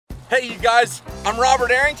Hey you guys, I'm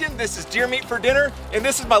Robert Arrington, this is Deer Meat for Dinner, and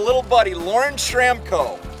this is my little buddy, Lauren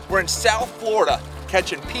Shramko. We're in South Florida,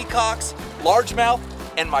 catching peacocks, largemouth,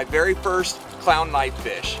 and my very first clown knife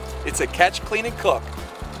fish. It's a catch, clean, and cook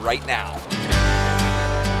right now.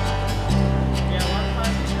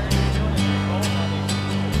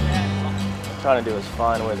 What I'm trying to do is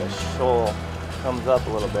find where the shoal comes up a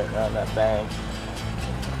little bit around that bank.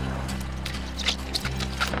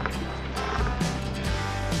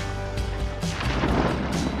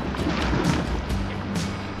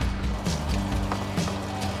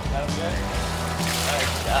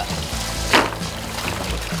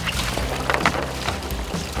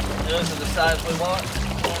 Those are the size we want.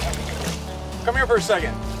 Come here for a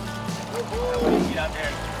second. Get out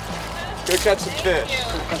there. Go catch some fish.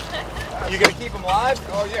 You gonna keep them live?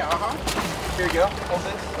 Oh yeah, Here you go, hold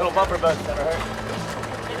this. Little bumper boats never hurt.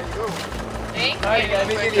 There you go. Thank you. Let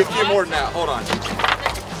me give you a few more than that, hold on.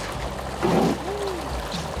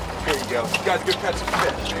 Here you go. You guys go catch some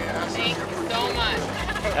fish. Thank you so much.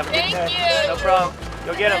 Have a good Thank day. you. No problem.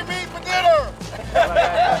 Go get them. Meat for dinner.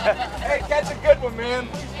 Hey, catch a good one, man.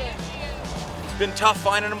 It's been tough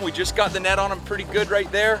finding them. We just got the net on them pretty good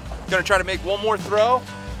right there. Gonna try to make one more throw.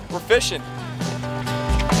 We're fishing.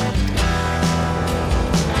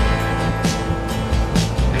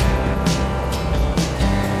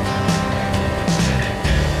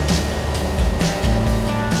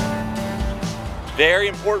 Very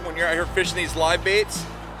important when you're out here fishing these live baits,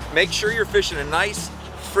 make sure you're fishing a nice,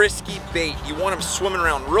 frisky bait. You want him swimming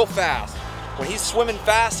around real fast. When he's swimming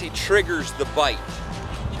fast, he triggers the bite.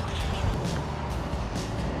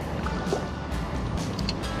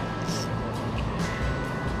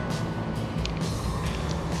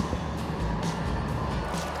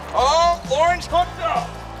 Oh, Lauren's hooked up.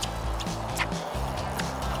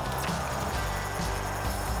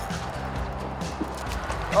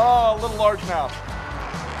 Oh, a little largemouth.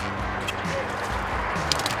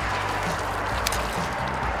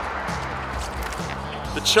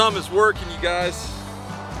 The chum is working, you guys.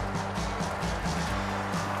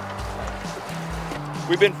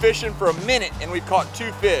 We've been fishing for a minute and we've caught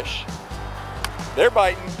 2 fish. They're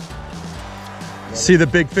biting. See the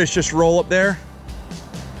big fish just roll up there?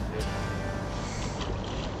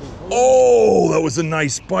 Oh, that was a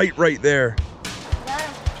nice bite right there.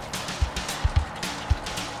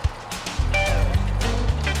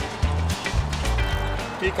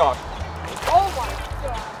 Peacock. Oh my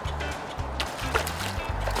God.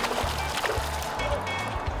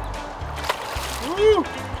 Woo!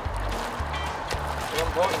 What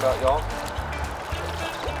I'm talking about, y'all.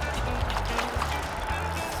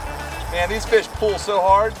 Man, these fish pull so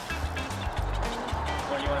hard.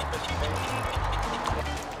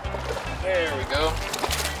 There we go.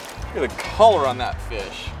 Look at the color on that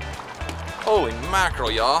fish. Holy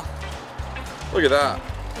mackerel, y'all. Look at that.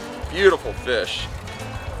 Beautiful fish.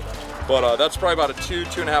 But that's probably about a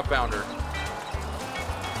 2.5 pounder.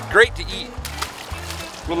 Great to eat.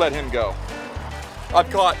 We'll let him go. I've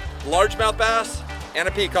caught largemouth bass and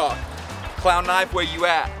a peacock. Clown knife, where you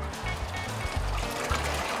at?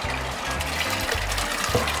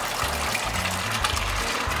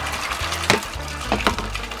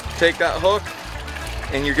 Take that hook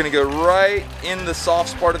and you're gonna go right in the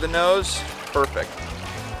soft part of the nose. Perfect.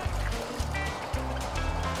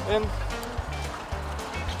 And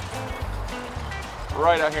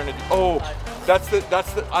right out here in the, oh, that's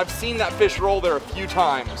the, I've seen that fish roll there a few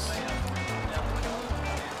times.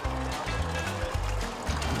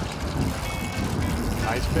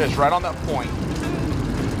 Nice fish, right on that point.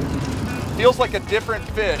 Feels like a different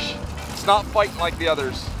fish. It's not fighting like the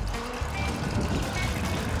others.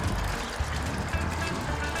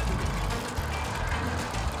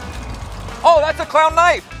 Oh, that's a clown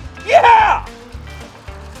knife. Yeah!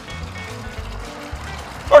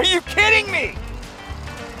 Are you kidding me?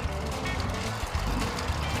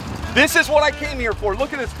 This is what I came here for.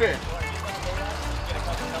 Look at this fish.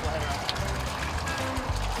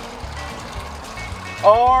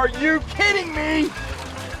 Are you kidding me?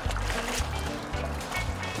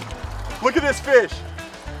 Look at this fish.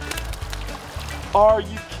 Are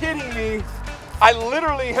you kidding me? I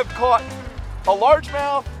literally have caught a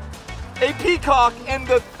largemouth, a peacock, and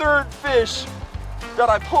the 3rd fish that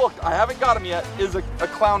I've hooked, I haven't got him yet, is a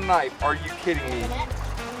clown knife. Are you kidding me?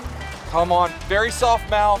 Come on, very soft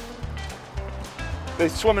mouth. They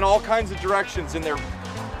swim in all kinds of directions in there.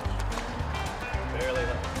 Barely.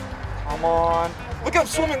 Come on. Look at him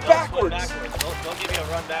swimming backwards. Don't give me a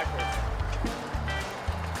run backwards.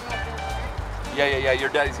 Yeah, your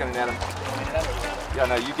daddy's gonna net him. Yeah,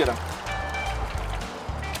 no, you get him.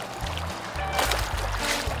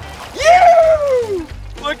 You!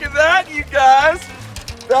 Look at that!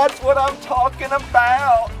 what I'm talking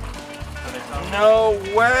about. No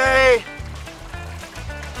way.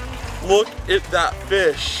 Look at that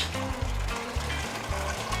fish.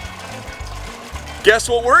 Guess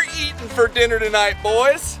what we're eating for dinner tonight,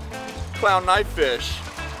 boys? Clown knifefish.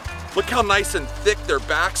 Look how nice and thick their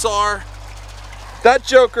backs are. That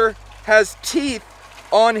joker has teeth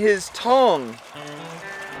on his tongue.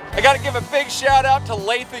 I gotta give a big shout out to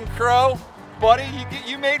Lathan Crow. Buddy,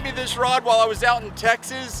 you made me this rod while I was out in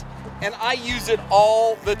Texas, and I use it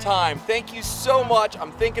all the time. Thank you so much.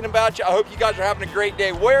 I'm thinking about you. I hope you guys are having a great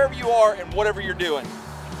day wherever you are and whatever you're doing.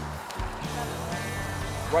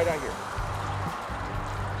 Right out here.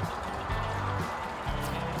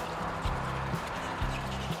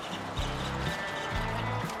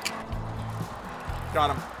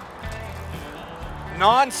 Got him.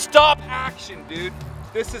 Non-stop action, dude.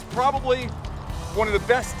 This is probably one of the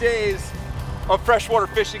best days of freshwater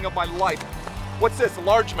fishing of my life. What's this? A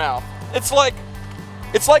largemouth. It's like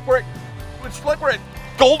we're at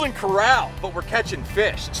Golden Corral, but we're catching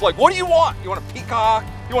fish. It's like, what do you want? You want a peacock?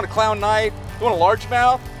 You want a clown knife? You want a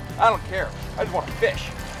largemouth? I don't care. I just want to fish.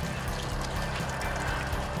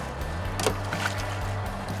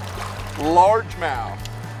 Largemouth.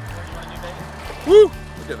 Woo!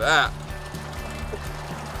 Look at that.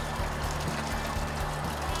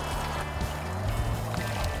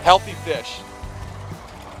 Healthy fish.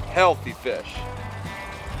 Healthy fish.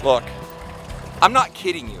 Look, I'm not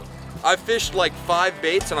kidding you. I've fished like 5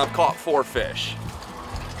 baits and I've caught 4 fish.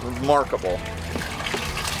 Remarkable.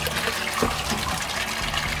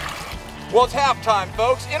 Well, it's halftime,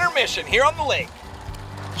 folks. Intermission here on the lake.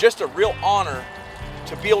 Just a real honor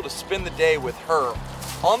to be able to spend the day with her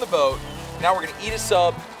on the boat. Now we're gonna eat a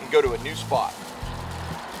sub and go to a new spot.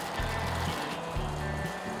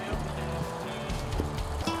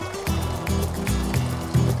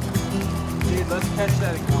 Dude, let's catch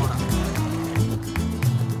that iguana.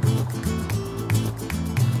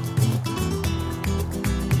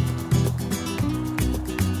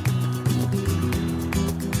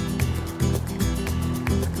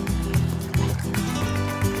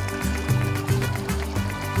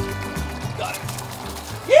 Got it.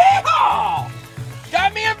 Yeehaw!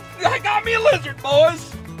 Got me a lizard,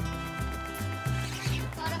 boys.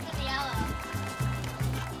 Caught up in the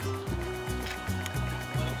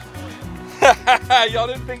yellow. Y'all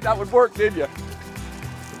didn't think that would work, did you?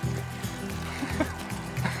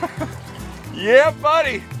 Yeah,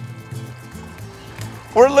 buddy.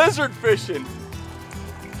 We're lizard fishing.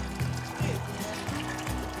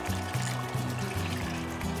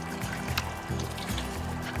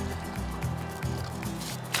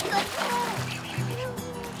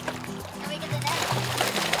 Can we get the net?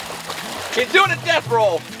 He's doing a death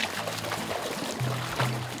roll.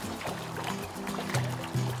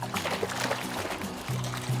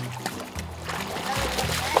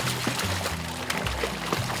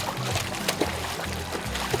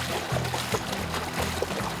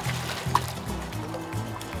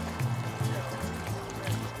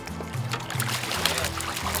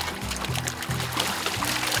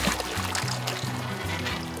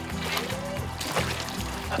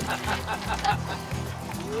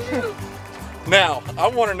 Now, I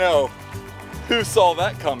want to know who saw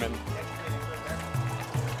that coming.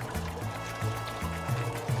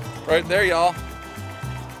 Right there, y'all.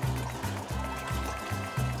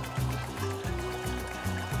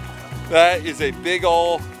 That is a big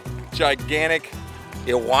ol' gigantic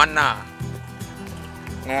iguana.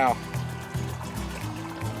 Now,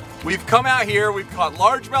 we've come out here, we've caught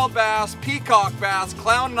largemouth bass, peacock bass,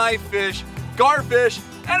 clown knifefish, garfish,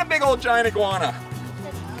 and a big old giant iguana.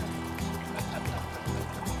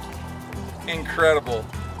 Incredible.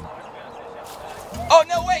 Oh,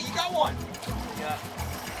 no way, you got one. Yeah.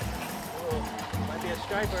 Oh, might be a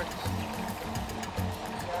striper.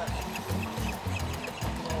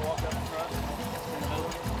 Walk up front.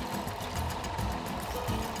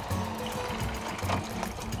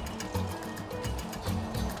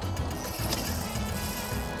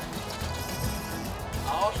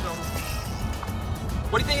 Awesome.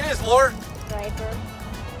 What do you think it is, Laura? Striper.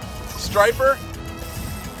 Striper?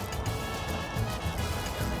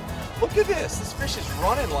 Look at this. This fish is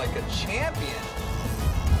running like a champion.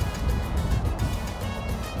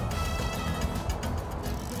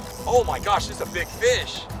 Oh my gosh, this is a big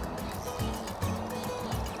fish.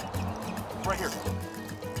 Right here.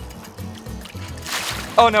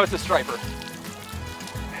 Oh no, it's a striper.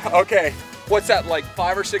 Okay, what's that, like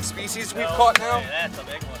 5 or 6 species we've caught now? That's a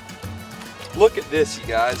big one. Look at this, you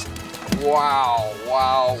guys. Wow,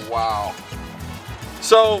 wow, wow.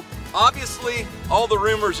 So, obviously, all the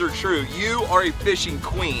rumors are true. You are a fishing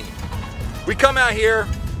queen. We come out here,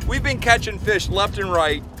 we've been catching fish left and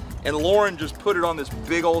right, and Lauren just put it on this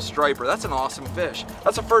big old striper. That's an awesome fish.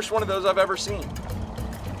 That's the first one of those I've ever seen.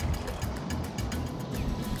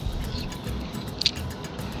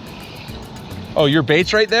 Oh, your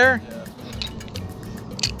bait's right there?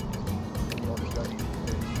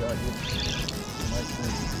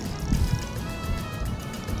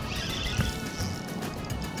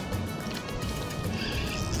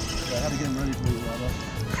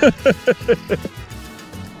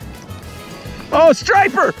 Oh,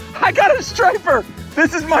 striper! I got a striper!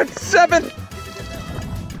 This is my 7th.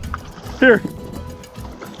 Here.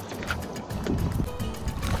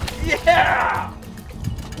 Yeah!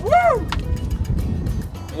 Woo!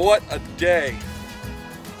 What a day.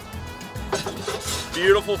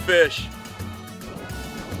 Beautiful fish.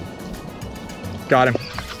 Got him.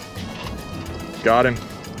 Got him.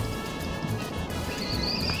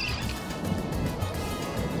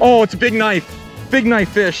 Oh, it's a big knife. Big knife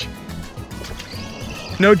fish.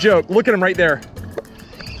 No joke. Look at him right there.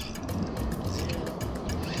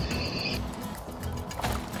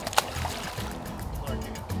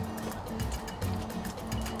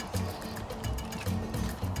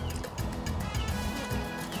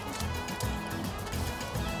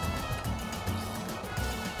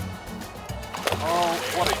 Oh,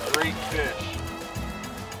 what a great fish.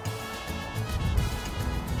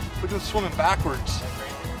 Look at him swimming backwards.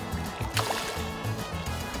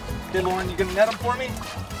 Okay, Lauren, you gonna net him for me?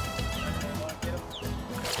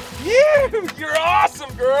 You're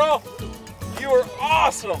awesome, girl. You are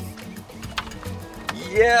awesome.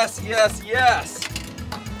 Yes, yes, yes.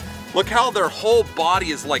 Look how their whole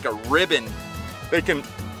body is like a ribbon. They can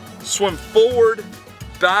swim forward,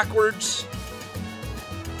 backwards.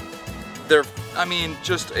 They're, I mean,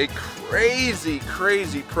 just a crazy,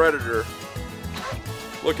 crazy predator.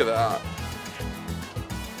 Look at that.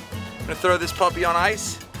 I'm gonna throw this puppy on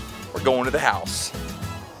ice. We're going to the house.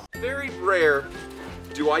 Very rare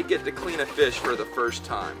do I get to clean a fish for the first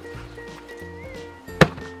time.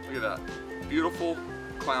 Look at that, beautiful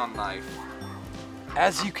clown knife.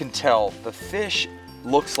 As you can tell, the fish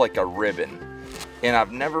looks like a ribbon. And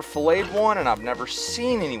I've never filleted one, and I've never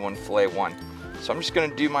seen anyone fillet one. So I'm just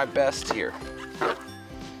gonna do my best here.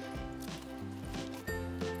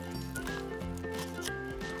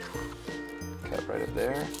 Cut right up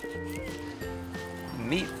there.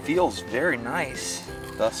 Meat feels very nice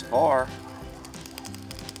thus far.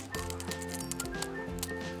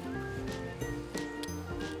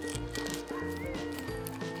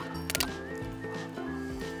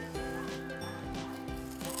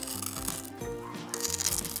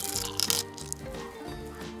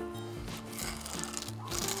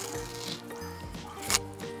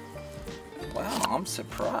 Wow, I'm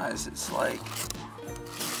surprised. It's like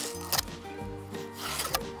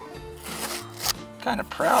kind of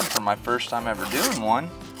proud for my first time ever doing one.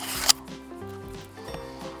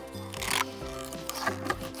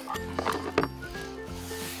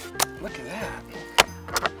 Look at that.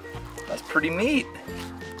 That's pretty neat.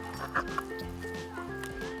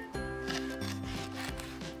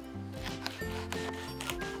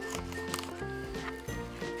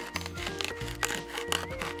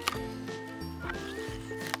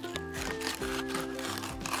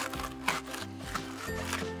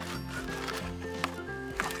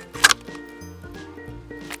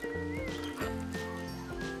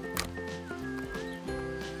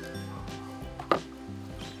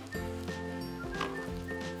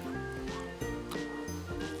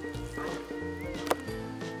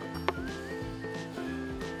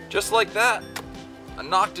 Just like that, I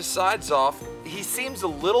knocked his sides off. He seems a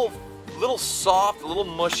little soft, a little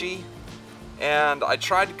mushy, and I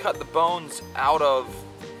tried to cut the bones out of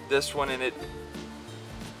this one, and it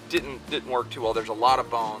didn't work too well. There's a lot of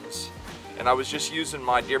bones, and I was just using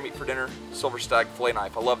my Deer Meat for Dinner Silver Stag fillet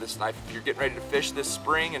knife. I love this knife. If you're getting ready to fish this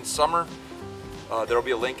spring and summer, there'll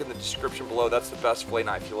be a link in the description below. That's the best fillet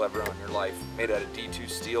knife you'll ever own in your life. Made out of D2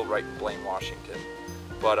 steel right in Blaine, Washington.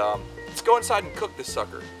 But let's go inside and cook this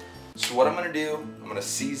sucker. So what I'm gonna do, I'm gonna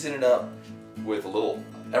season it up with a little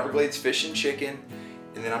Everglades fish and chicken,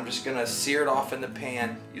 and then I'm just gonna sear it off in the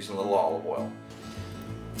pan using a little olive oil.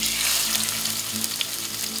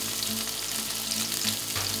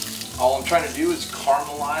 All I'm trying to do is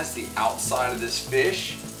caramelize the outside of this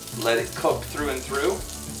fish, let it cook through and through,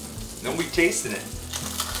 and then we tasting it.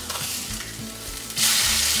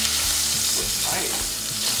 Looks nice.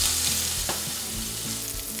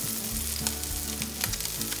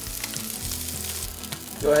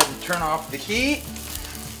 Go ahead and turn off the heat.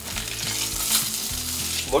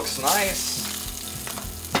 Looks nice.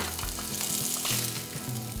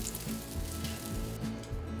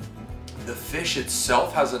 The fish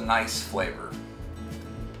itself has a nice flavor.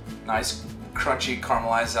 Nice crunchy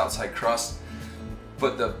caramelized outside crust,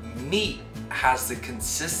 but the meat has the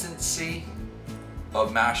consistency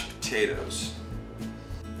of mashed potatoes.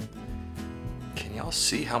 Can y'all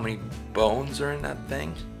see how many bones are in that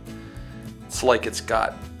thing? It's like it's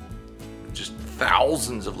got just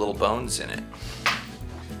thousands of little bones in it.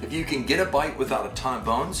 If you can get a bite without a ton of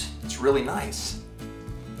bones, it's really nice.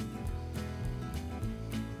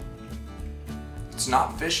 It's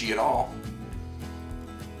not fishy at all.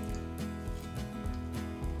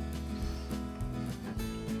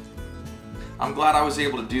 I'm glad I was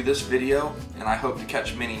able to do this video, and I hope to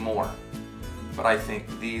catch many more. But I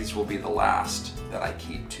think these will be the last that I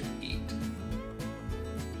keep to eat.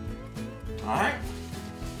 Alright,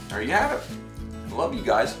 there you have it. Love you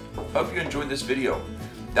guys. Hope you enjoyed this video.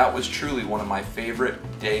 That was truly one of my favorite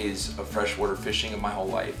days of freshwater fishing of my whole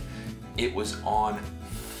life. It was on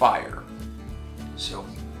fire. So,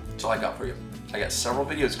 that's all I got for you. I got several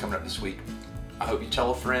videos coming up this week. I hope you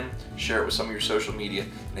tell a friend, share it with some of your social media,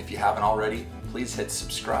 and if you haven't already, please hit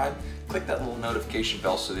subscribe. Click that little notification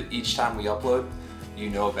bell so that each time we upload, you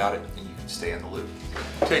know about it and you can stay in the loop.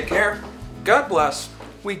 Take care. God bless.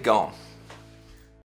 We gone.